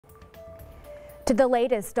To the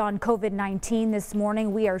latest on COVID-19 this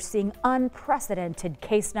morning, we are seeing unprecedented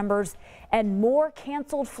case numbers and more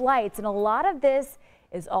canceled flights. And a lot of this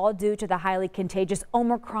is all due to the highly contagious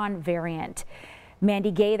Omicron variant. Mandy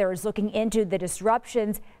Gaither is looking into the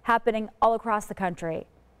disruptions happening all across the country.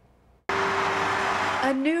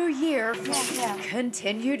 A new year,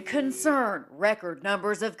 continued concern, record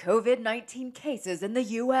numbers of COVID-19 cases in the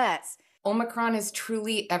U.S. Omicron is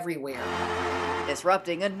truly everywhere,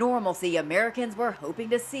 disrupting a normalcy Americans were hoping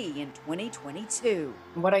to see in 2022.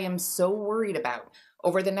 What I am so worried about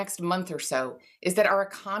over the next month or so is that our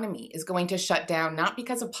economy is going to shut down, not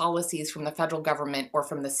because of policies from the federal government or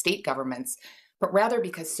from the state governments, but rather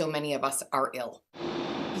because so many of us are ill.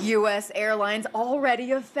 U.S. airlines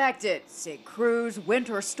already affected. Sick crews,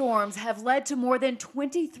 winter storms have led to more than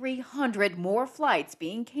 2,300 more flights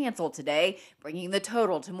being canceled today, bringing the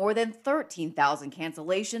total to more than 13,000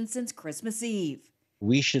 cancellations since Christmas Eve.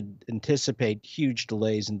 We should anticipate huge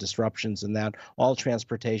delays and disruptions in that, all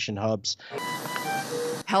transportation hubs.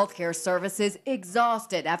 Healthcare services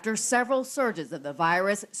exhausted after several surges of the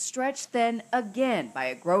virus, stretched thin again by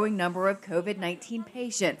a growing number of COVID-19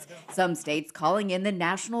 patients. Some states calling in the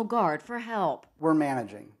National Guard for help. We're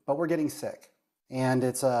managing, but we're getting sick. And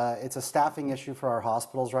it's a staffing issue for our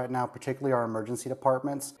hospitals right now, particularly our emergency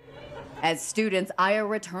departments. As students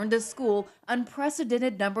return to school,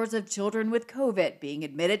 unprecedented numbers of children with COVID being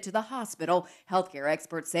admitted to the hospital. Healthcare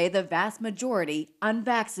experts say the vast majority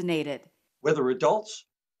unvaccinated. Whether adults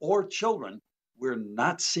or children, we're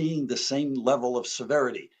not seeing the same level of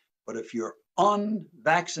severity. But if you're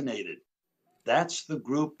unvaccinated, that's the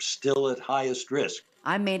group still at highest risk.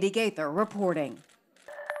 I'm Mandy Gaither reporting.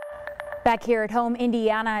 Back here at home,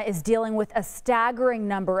 Indiana is dealing with a staggering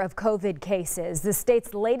number of COVID cases. The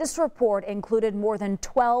state's latest report included more than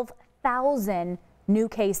 12,000 new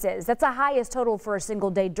cases. That's the highest total for a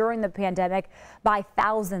single day during the pandemic by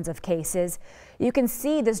thousands of cases. You can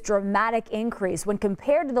see this dramatic increase when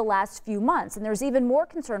compared to the last few months. And there's even more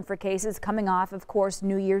concern for cases coming off, of course,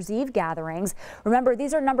 New Year's Eve gatherings. Remember,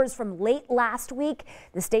 these are numbers from late last week.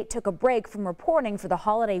 The state took a break from reporting for the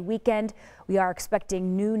holiday weekend. We are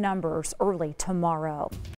expecting new numbers early tomorrow.